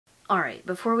Alright,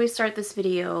 before we start this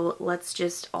video, let's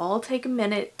just all take a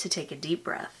minute to take a deep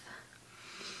breath.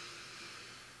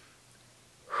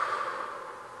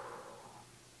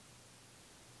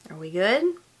 Are we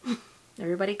good?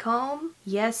 Everybody calm?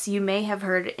 Yes, you may have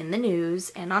heard in the news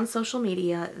and on social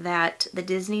media that the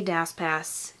Disney DAS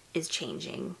Pass is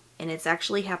changing, and it's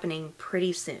actually happening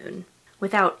pretty soon.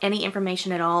 Without any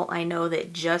information at all, I know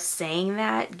that just saying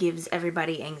that gives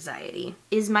everybody anxiety.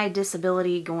 Is my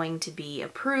disability going to be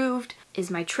approved? Is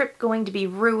my trip going to be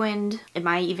ruined? Am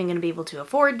I even going to be able to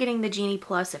afford getting the Genie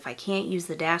Plus if I can't use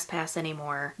the DAS Pass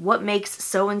anymore? What makes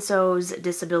so-and-so's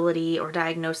disability or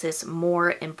diagnosis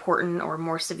more important or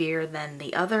more severe than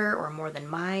the other or more than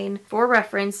mine? For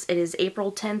reference, it is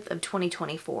April 10th of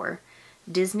 2024.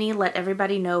 Disney let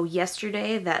everybody know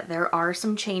yesterday that there are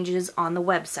some changes on the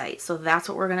website, so that's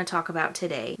what we're going to talk about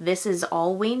today. This is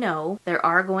all we know. There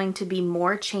are going to be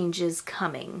more changes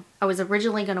coming. I was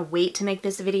originally going to wait to make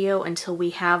this video until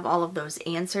we have all of those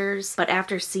answers, but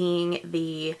after seeing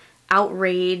the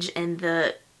outrage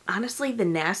and honestly the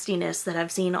nastiness that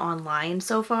I've seen online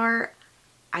so far,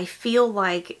 I feel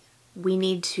like we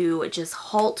need to just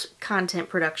halt content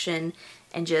production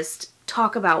and just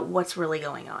talk about what's really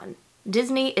going on.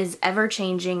 Disney is ever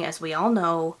changing, as we all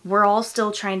know. We're all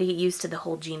still trying to get used to the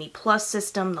whole Genie Plus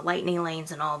system, the lightning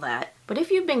lanes and all that. But if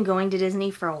you've been going to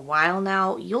Disney for a while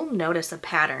now, you'll notice a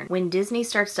pattern. When Disney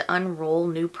starts to unroll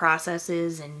new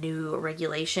processes and new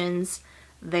regulations,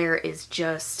 there is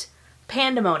just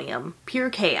pandemonium, pure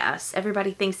chaos.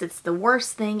 Everybody thinks it's the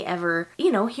worst thing ever.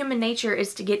 You know, human nature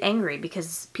is to get angry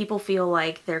because people feel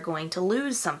like they're going to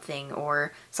lose something,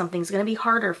 or something's going to be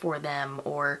harder for them,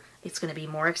 or it's going to be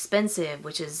more expensive,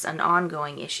 which is an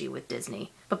ongoing issue with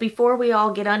Disney. But before we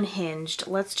all get unhinged,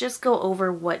 let's just go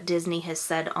over what Disney has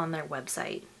said on their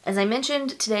website. As I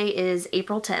mentioned, today is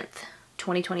April 10th,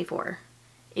 2024.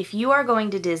 If you are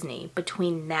going to Disney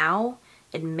between now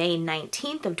and May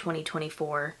 19th of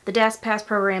 2024, the DAS Pass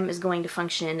program is going to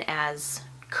function as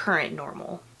current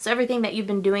normal. So everything that you've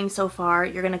been doing so far,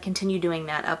 you're going to continue doing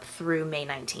that up through May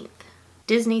 19th.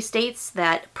 Disney states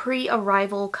that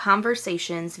pre-arrival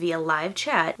conversations via live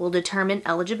chat will determine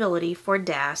eligibility for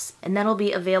DAS, and that'll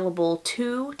be available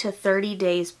 2 to 30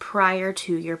 days prior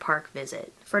to your park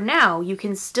visit. For now, you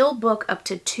can still book up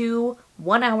to 2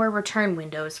 one-hour return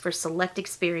windows for select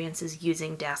experiences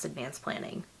using DAS Advanced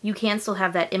Planning. You can still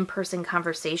have that in-person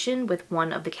conversation with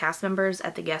one of the cast members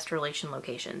at the guest relation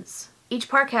locations. Each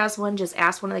park has one. Just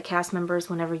ask one of the cast members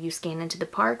whenever you scan into the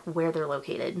park where they're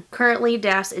located. Currently,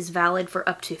 DAS is valid for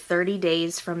up to 30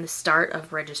 days from the start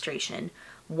of registration.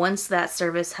 Once that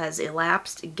service has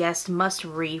elapsed, guests must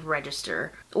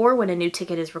re-register, or when a new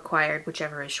ticket is required,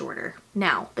 whichever is shorter.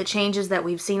 Now, the changes that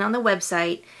we've seen on the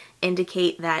website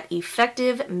indicate that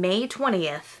effective May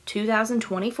 20th,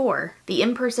 2024, the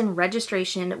in-person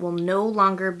registration will no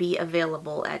longer be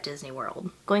available at Disney World.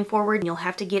 Going forward, you'll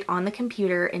have to get on the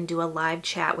computer and do a live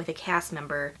chat with a cast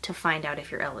member to find out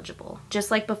if you're eligible. Just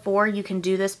like before, you can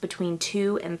do this between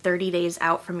 2 and 30 days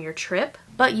out from your trip,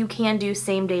 but you can do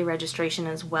same-day registration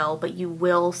as well, but you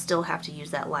will still have to use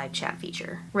that live chat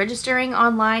feature. Registering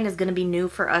online is going to be new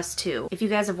for us too. If you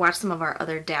guys have watched some of our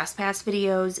other DAS Pass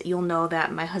videos, you'll know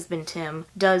that my husband Tim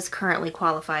does currently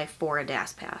qualify for a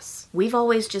DAS Pass. We've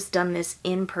always just done this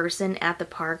in person at the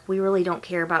park. We really don't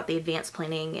care about the advanced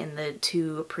planning and the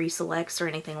 2 pre-selects or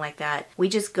anything like that. We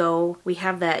just go, we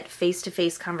have that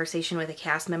face-to-face conversation with a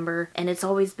cast member, and it's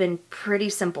always been pretty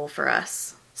simple for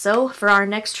us. So for our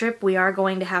next trip, we are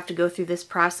going to have to go through this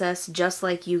process just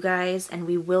like you guys, and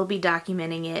we will be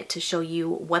documenting it to show you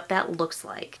what that looks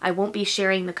like. I won't be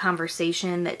sharing the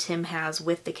conversation that Tim has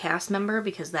with the cast member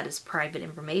because that is private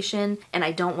information, and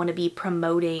I don't want to be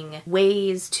promoting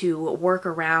ways to work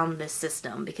around this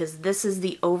system because this is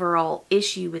the overall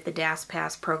issue with the DAS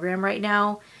Pass program right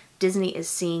now. Disney is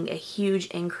seeing a huge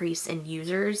increase in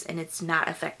users, and it's not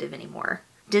effective anymore.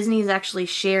 Disney's actually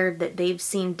shared that they've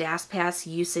seen DAS Pass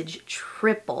usage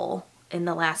triple in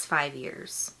the last 5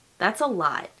 years. That's a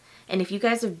lot. And if you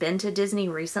guys have been to Disney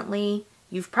recently,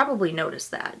 you've probably noticed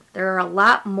that. There are a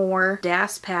lot more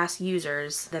DAS Pass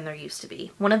users than there used to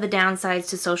be. One of the downsides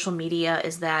to social media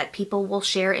is that people will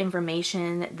share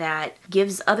information that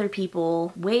gives other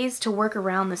people ways to work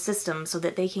around the system so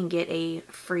that they can get a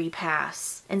free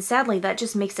pass. And sadly, that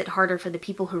just makes it harder for the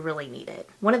people who really need it.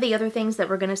 One of the other things that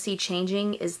we're going to see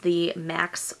changing is the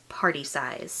max party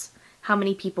size. How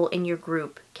many people in your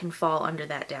group can fall under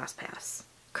that DAS Pass.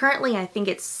 Currently, I think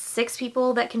it's 6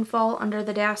 people that can fall under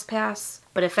the DAS Pass.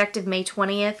 But effective May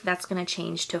 20th, that's going to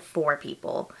change to 4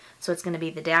 people. So it's going to be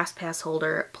the DAS pass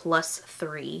holder plus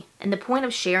 3. And the point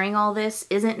of sharing all this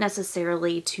isn't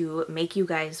necessarily to make you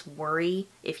guys worry.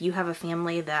 If you have a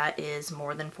family that is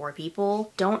more than 4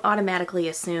 people, don't automatically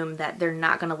assume that they're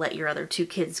not going to let your other 2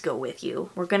 kids go with you.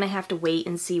 We're going to have to wait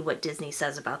and see what Disney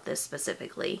says about this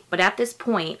specifically. But at this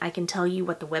point, I can tell you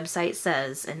what the website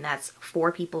says, and that's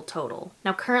 4 people total.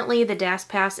 Now currently the DAS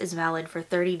pass is valid for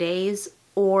 30 days,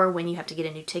 or when you have to get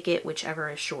a new ticket, whichever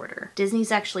is shorter.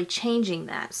 Disney's actually changing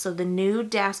that, so the new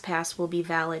DAS pass will be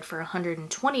valid for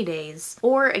 120 days,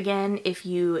 or again, if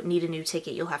you need a new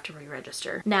ticket, you'll have to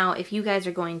re-register. Now, if you guys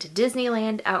are going to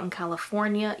Disneyland out in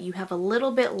California, you have a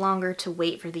little bit longer to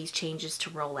wait for these changes to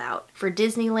roll out. For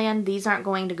Disneyland, these aren't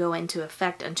going to go into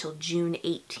effect until June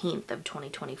 18th of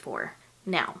 2024.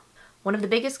 Now, one of the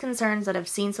biggest concerns that I've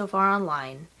seen so far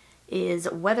online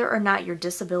is whether or not your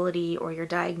disability or your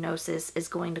diagnosis is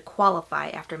going to qualify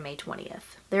after May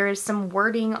 20th. There is some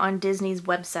wording on Disney's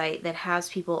website that has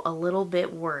people a little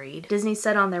bit worried. Disney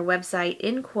said on their website,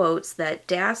 in quotes, that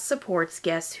DAS supports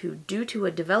guests who, due to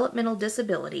a developmental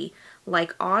disability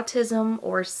like autism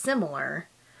or similar,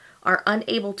 are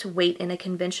unable to wait in a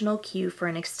conventional queue for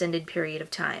an extended period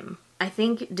of time. I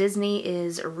think Disney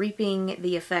is reaping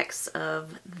the effects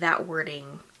of that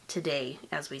wording today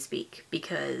as we speak,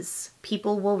 because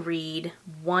people will read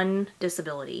one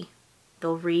disability.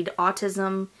 They'll read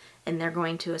autism and they're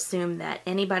going to assume that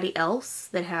anybody else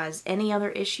that has any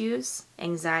other issues,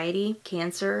 anxiety,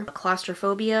 cancer,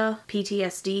 claustrophobia,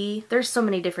 PTSD, there's so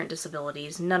many different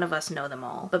disabilities, none of us know them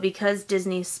all. But because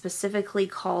Disney specifically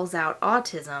calls out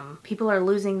autism, people are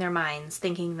losing their minds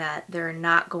thinking that they're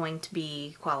not going to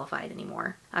be qualified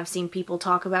anymore. I've seen people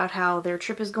talk about how their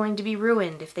trip is going to be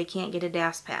ruined if they can't get a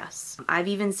DAS pass. I've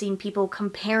even seen people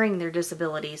comparing their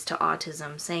disabilities to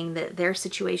autism, saying that their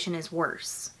situation is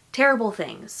worse. Terrible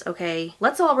things, okay?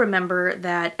 Let's all remember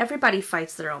that everybody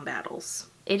fights their own battles.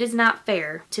 It is not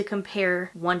fair to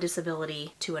compare one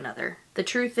disability to another. The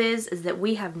truth is that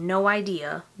we have no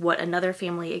idea what another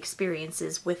family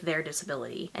experiences with their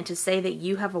disability, and to say that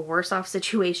you have a worse off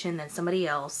situation than somebody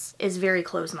else is very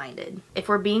close-minded. If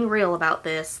we're being real about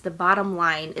this, the bottom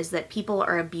line is that people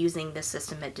are abusing the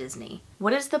system at Disney.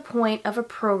 What is the point of a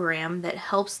program that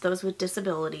helps those with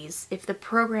disabilities if the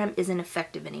program isn't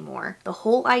effective anymore? The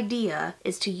whole idea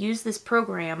is to use this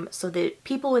program so that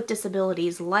people with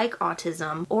disabilities like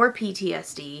autism or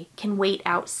PTSD can wait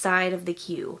outside of the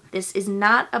queue. This is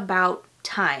not about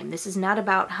time. This is not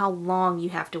about how long you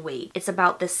have to wait. It's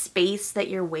about the space that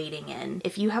you're waiting in.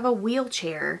 If you have a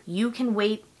wheelchair, you can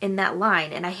wait in that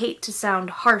line. And I hate to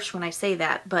sound harsh when I say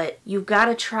that, but you've got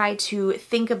to try to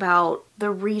think about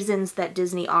the reasons that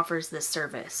Disney offers this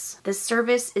service. This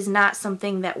service is not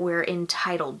something that we're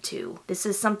entitled to. This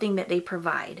is something that they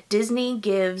provide. Disney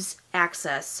gives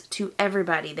access to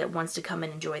everybody that wants to come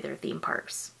and enjoy their theme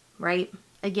parks, right?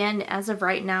 Again, as of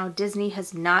right now, Disney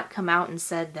has not come out and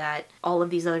said that all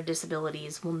of these other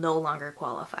disabilities will no longer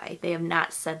qualify. They have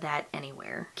not said that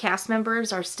anywhere. Cast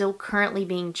members are still currently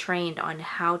being trained on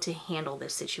how to handle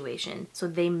this situation, so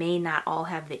they may not all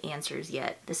have the answers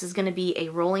yet. This is going to be a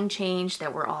rolling change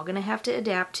that we're all going to have to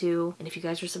adapt to, and if you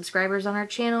guys are subscribers on our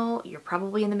channel, you're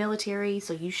probably in the military,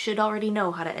 so you should already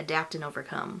know how to adapt and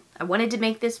overcome. I wanted to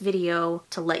make this video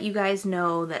to let you guys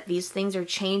know that these things are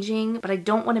changing, but I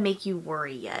don't want to make you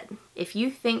worry yet. If you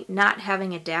think not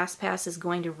having a DAS pass is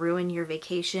going to ruin your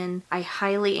vacation, I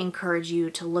highly encourage you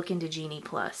to look into Genie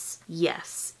Plus.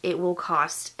 Yes, it will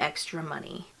cost extra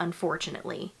money,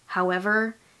 unfortunately.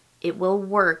 However, it will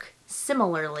work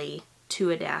similarly to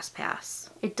a DAS pass.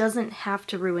 It doesn't have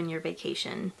to ruin your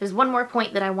vacation. There's one more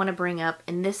point that I want to bring up,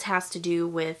 and this has to do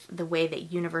with the way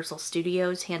that Universal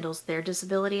Studios handles their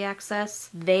disability access.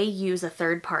 They use a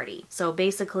third party. So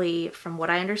basically, from what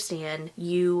I understand,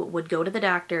 you would go to the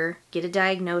doctor, get a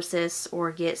diagnosis,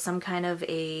 or get some kind of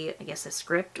a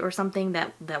script or something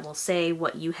that will say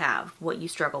what you have, what you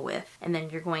struggle with. And then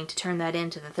you're going to turn that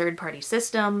into the third party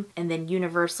system, and then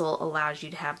Universal allows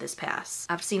you to have this pass.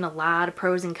 I've seen a lot of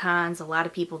pros and cons, a lot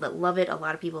of people that love it, a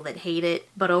lot of people that hate it,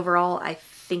 but overall I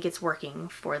think it's working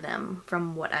for them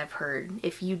from what I've heard.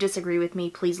 If you disagree with me,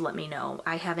 please let me know.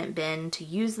 I haven't been to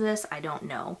use this, I don't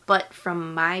know. But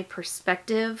from my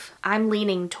perspective, I'm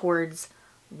leaning towards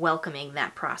welcoming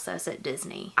that process at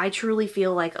Disney. I truly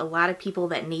feel like a lot of people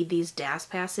that need these DAS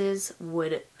passes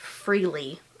would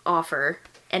freely offer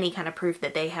any kind of proof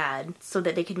that they had so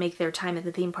that they could make their time at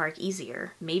the theme park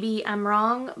easier. Maybe I'm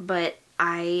wrong, but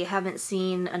I haven't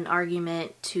seen an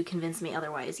argument to convince me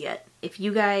otherwise yet. If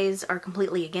you guys are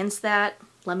completely against that,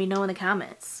 Let me know in the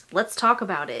comments. Let's talk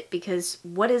about it, because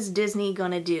what is Disney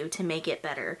gonna do to make it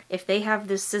better? If they have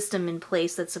this system in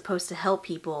place that's supposed to help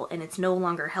people and it's no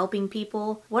longer helping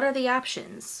people, what are the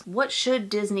options? What should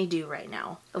Disney do right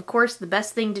now? Of course, the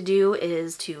best thing to do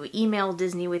is to email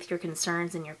Disney with your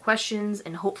concerns and your questions,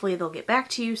 and hopefully they'll get back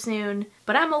to you soon.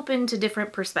 But I'm open to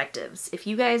different perspectives. If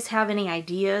you guys have any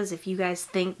ideas, if you guys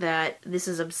think that this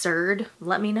is absurd,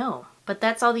 let me know. But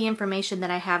that's all the information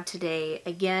that I have today.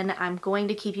 Again, I'm going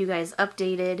to keep you guys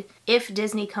updated. If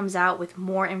Disney comes out with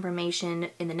more information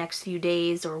in the next few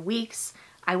days or weeks,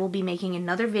 I will be making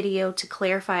another video to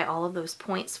clarify all of those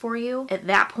points for you. At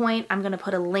that point, I'm going to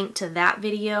put a link to that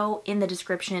video in the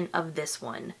description of this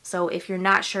one. So if you're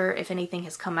not sure if anything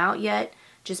has come out yet,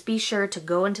 just be sure to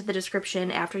go into the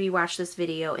description after you watch this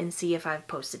video and see if I've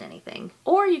posted anything.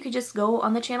 Or you could just go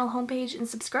on the channel homepage and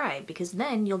subscribe, because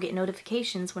then you'll get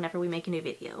notifications whenever we make a new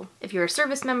video. If you're a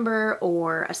service member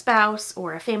or a spouse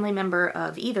or a family member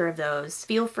of either of those,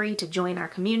 feel free to join our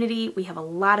community. We have a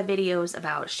lot of videos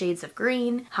about Shades of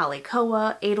Green,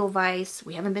 Halikoa, Edelweiss.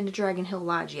 We haven't been to Dragon Hill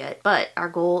Lodge yet, but our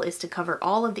goal is to cover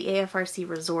all of the AFRC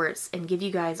resorts and give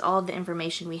you guys all of the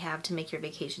information we have to make your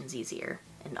vacations easier.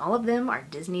 And all of them are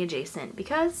Disney adjacent,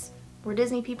 because we're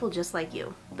Disney people just like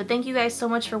you. But thank you guys so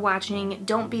much for watching.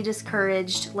 Don't be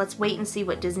discouraged. Let's wait and see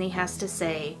what Disney has to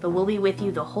say. But we'll be with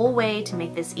you the whole way to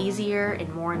make this easier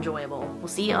and more enjoyable. We'll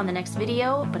see you on the next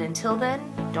video, but until then,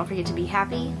 don't forget to be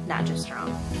happy, not just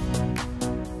strong.